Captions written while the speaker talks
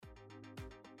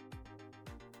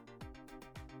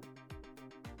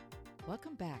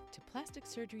Welcome back to Plastic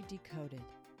Surgery Decoded,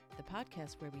 the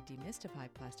podcast where we demystify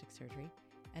plastic surgery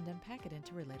and unpack it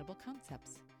into relatable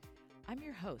concepts. I'm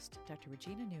your host, Dr.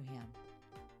 Regina Newham.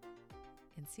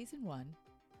 In Season 1,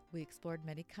 we explored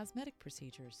many cosmetic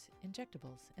procedures,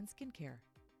 injectables, and skincare.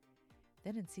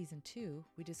 Then in Season 2,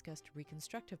 we discussed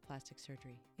reconstructive plastic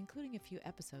surgery, including a few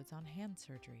episodes on hand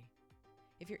surgery.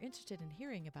 If you're interested in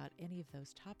hearing about any of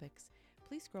those topics,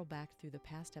 please scroll back through the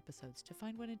past episodes to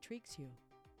find what intrigues you.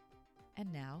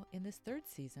 And now, in this third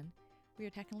season, we are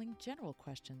tackling general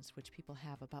questions which people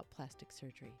have about plastic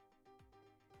surgery.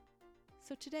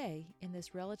 So today, in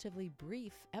this relatively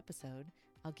brief episode,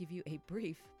 I'll give you a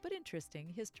brief but interesting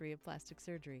history of plastic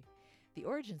surgery, the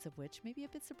origins of which may be a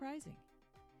bit surprising.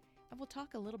 And we'll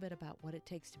talk a little bit about what it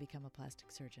takes to become a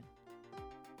plastic surgeon.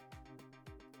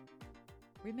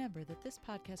 Remember that this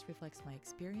podcast reflects my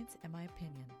experience and my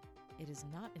opinion. It is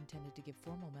not intended to give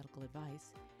formal medical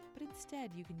advice, but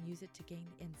instead you can use it to gain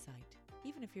insight,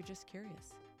 even if you're just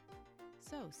curious.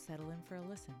 So settle in for a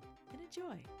listen and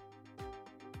enjoy.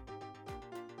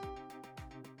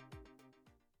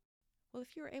 Well,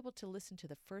 if you were able to listen to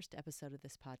the first episode of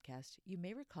this podcast, you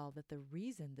may recall that the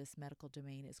reason this medical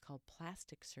domain is called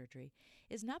plastic surgery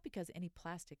is not because any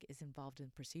plastic is involved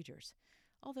in procedures,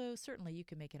 although certainly you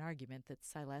can make an argument that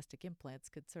silastic implants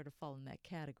could sort of fall in that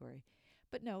category.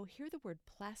 But no, here the word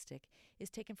plastic is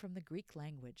taken from the Greek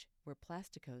language, where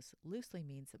plastikos loosely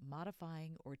means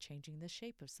modifying or changing the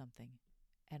shape of something.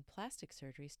 And plastic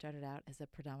surgery started out as a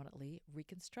predominantly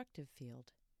reconstructive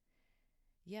field.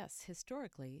 Yes,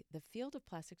 historically, the field of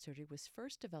plastic surgery was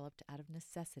first developed out of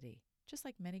necessity, just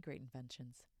like many great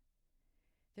inventions.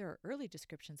 There are early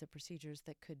descriptions of procedures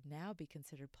that could now be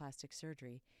considered plastic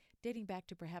surgery, dating back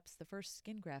to perhaps the first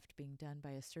skin graft being done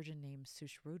by a surgeon named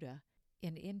Sushruta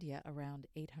in India around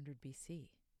 800 BC.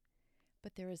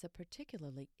 But there is a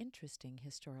particularly interesting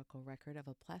historical record of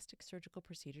a plastic surgical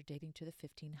procedure dating to the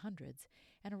 1500s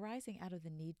and arising out of the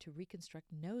need to reconstruct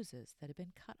noses that had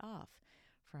been cut off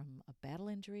from a battle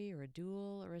injury or a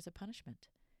duel or as a punishment.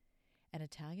 An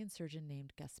Italian surgeon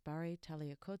named Gaspare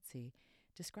Tagliacozzi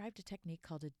described a technique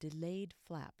called a delayed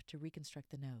flap to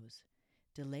reconstruct the nose.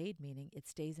 Delayed meaning it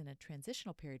stays in a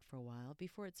transitional period for a while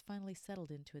before it's finally settled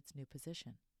into its new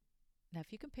position. Now,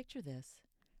 if you can picture this,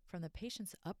 from the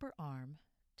patient's upper arm,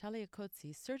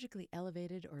 Tagliacozzi surgically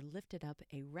elevated or lifted up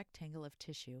a rectangle of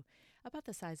tissue about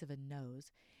the size of a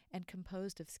nose and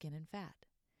composed of skin and fat.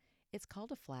 It's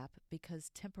called a flap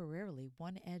because temporarily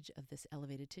one edge of this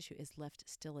elevated tissue is left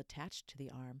still attached to the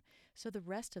arm, so the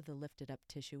rest of the lifted up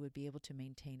tissue would be able to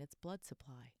maintain its blood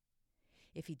supply.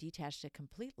 If he detached it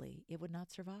completely, it would not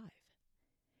survive.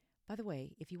 By the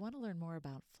way, if you want to learn more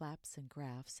about flaps and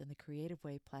grafts and the creative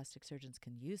way plastic surgeons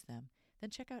can use them,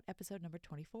 then check out episode number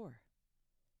 24.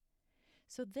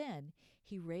 So then,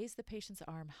 he raised the patient's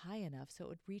arm high enough so it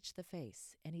would reach the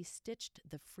face, and he stitched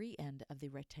the free end of the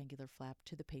rectangular flap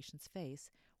to the patient's face,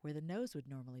 where the nose would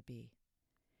normally be.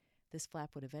 This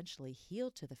flap would eventually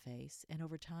heal to the face, and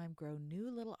over time grow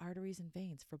new little arteries and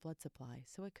veins for blood supply,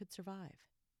 so it could survive.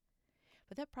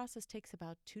 But that process takes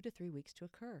about 2 to 3 weeks to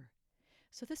occur.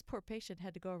 So this poor patient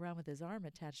had to go around with his arm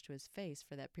attached to his face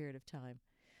for that period of time.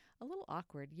 A little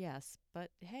awkward, yes,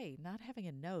 but hey, not having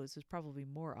a nose was probably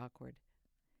more awkward.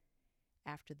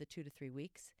 After the 2 to 3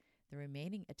 weeks, the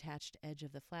remaining attached edge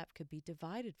of the flap could be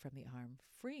divided from the arm,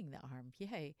 freeing the arm,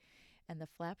 yay, and the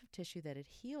flap of tissue that had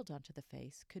healed onto the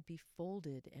face could be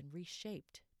folded and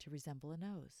reshaped to resemble a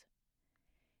nose.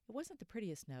 It wasn't the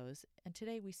prettiest nose, and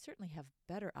today we certainly have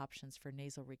better options for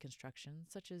nasal reconstruction,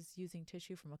 such as using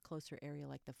tissue from a closer area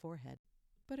like the forehead,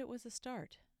 but it was a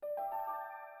start.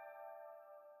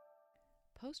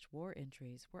 Post-war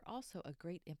injuries were also a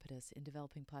great impetus in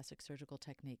developing plastic surgical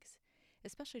techniques,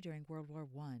 especially during World War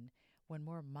I, when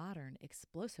more modern,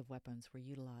 explosive weapons were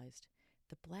utilized.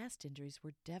 The blast injuries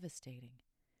were devastating.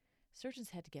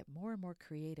 Surgeons had to get more and more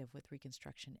creative with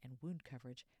reconstruction and wound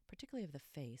coverage, particularly of the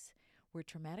face, where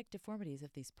traumatic deformities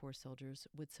of these poor soldiers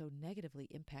would so negatively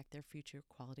impact their future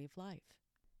quality of life.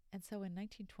 And so in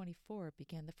 1924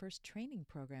 began the first training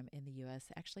program in the U.S.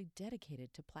 actually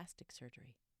dedicated to plastic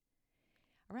surgery.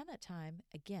 Around that time,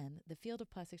 again, the field of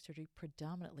plastic surgery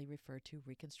predominantly referred to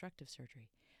reconstructive surgery.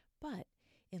 But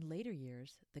in later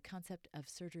years, the concept of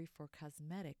surgery for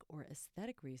cosmetic or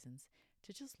aesthetic reasons,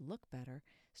 to just look better,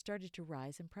 started to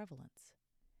rise in prevalence.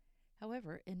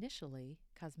 However, initially,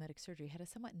 cosmetic surgery had a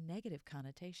somewhat negative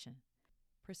connotation.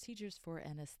 Procedures for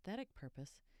an aesthetic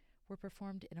purpose were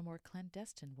performed in a more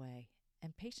clandestine way,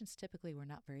 and patients typically were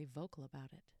not very vocal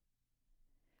about it.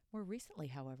 More recently,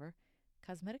 however,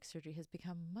 cosmetic surgery has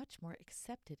become much more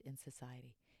accepted in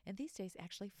society, and these days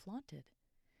actually flaunted.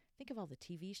 Think of all the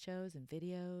TV shows and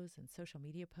videos and social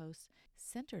media posts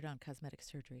centered on cosmetic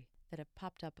surgery that have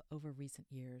popped up over recent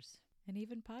years, and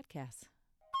even podcasts.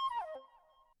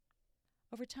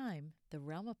 Over time, the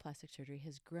realm of plastic surgery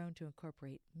has grown to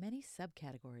incorporate many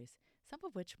subcategories, some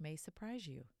of which may surprise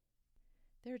you.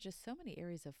 There are just so many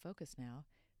areas of focus now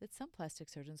that some plastic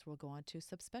surgeons will go on to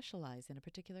subspecialize in a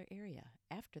particular area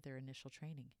after their initial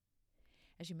training.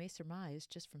 As you may surmise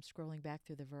just from scrolling back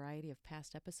through the variety of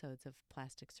past episodes of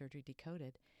Plastic Surgery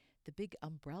Decoded, the big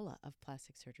umbrella of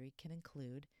plastic surgery can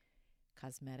include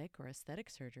cosmetic or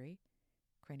aesthetic surgery,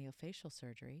 craniofacial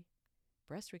surgery,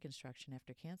 breast reconstruction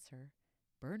after cancer,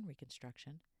 burn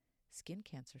reconstruction, skin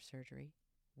cancer surgery,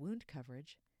 wound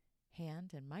coverage,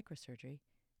 hand and microsurgery,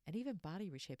 and even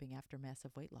body reshaping after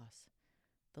massive weight loss.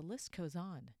 The list goes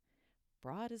on.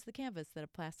 Broad is the canvas that a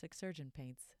plastic surgeon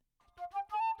paints.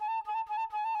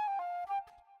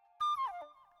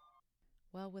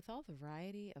 Well, with all the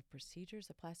variety of procedures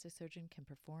a plastic surgeon can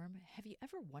perform, have you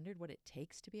ever wondered what it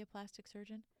takes to be a plastic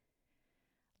surgeon?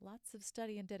 Lots of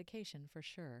study and dedication, for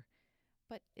sure.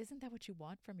 But isn't that what you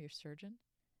want from your surgeon?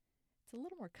 It's a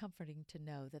little more comforting to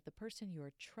know that the person you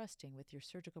are trusting with your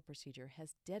surgical procedure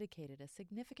has dedicated a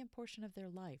significant portion of their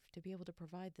life to be able to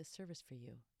provide this service for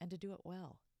you and to do it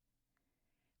well.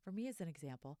 For me, as an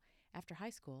example, after high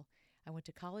school, I went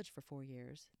to college for 4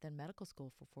 years, then medical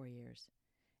school for 4 years.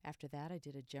 After that, I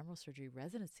did a general surgery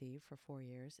residency for 4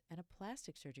 years and a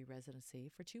plastic surgery residency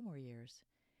for 2 more years.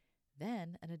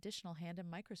 Then an additional hand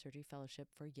and microsurgery fellowship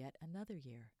for yet another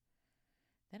year.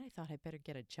 Then I thought I'd better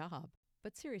get a job.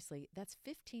 But seriously, that's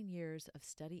 15 years of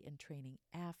study and training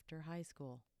after high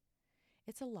school.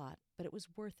 It's a lot, but it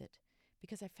was worth it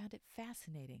because I found it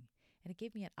fascinating and it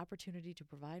gave me an opportunity to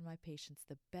provide my patients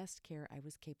the best care I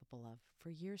was capable of for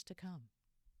years to come.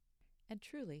 And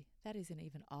truly, that isn't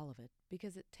even all of it,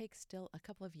 because it takes still a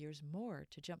couple of years more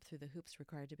to jump through the hoops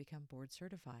required to become board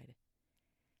certified.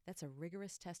 That's a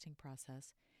rigorous testing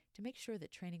process to make sure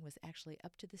that training was actually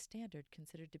up to the standard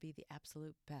considered to be the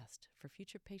absolute best for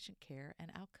future patient care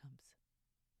and outcomes.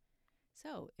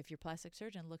 So, if your plastic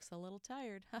surgeon looks a little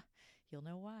tired, you'll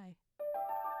know why.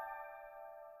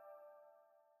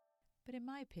 But in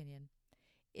my opinion,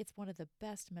 it's one of the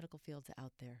best medical fields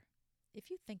out there. If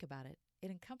you think about it,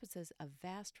 it encompasses a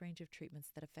vast range of treatments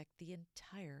that affect the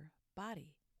entire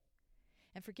body.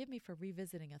 And forgive me for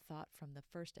revisiting a thought from the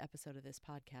first episode of this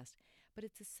podcast, but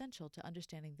it's essential to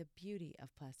understanding the beauty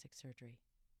of plastic surgery.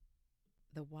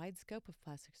 The wide scope of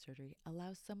plastic surgery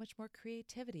allows so much more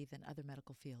creativity than other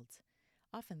medical fields.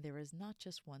 Often there is not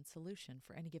just one solution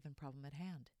for any given problem at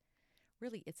hand.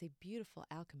 Really, it's a beautiful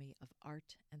alchemy of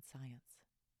art and science.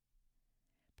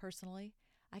 Personally,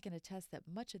 I can attest that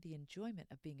much of the enjoyment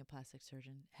of being a plastic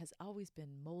surgeon has always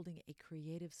been molding a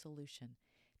creative solution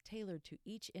tailored to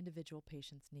each individual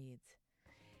patient's needs.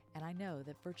 And I know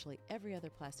that virtually every other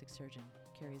plastic surgeon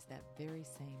carries that very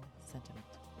same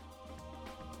sentiment.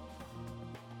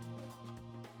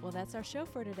 Well, that's our show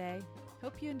for today.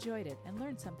 Hope you enjoyed it and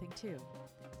learned something too.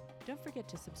 Don't forget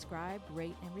to subscribe,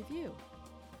 rate, and review.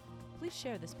 Please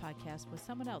share this podcast with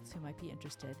someone else who might be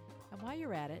interested. And while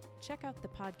you're at it, check out the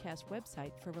podcast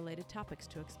website for related topics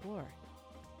to explore.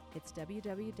 It's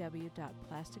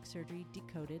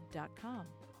www.plasticsurgerydecoded.com.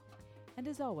 And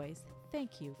as always,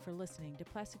 thank you for listening to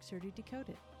Plastic Surgery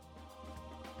Decoded.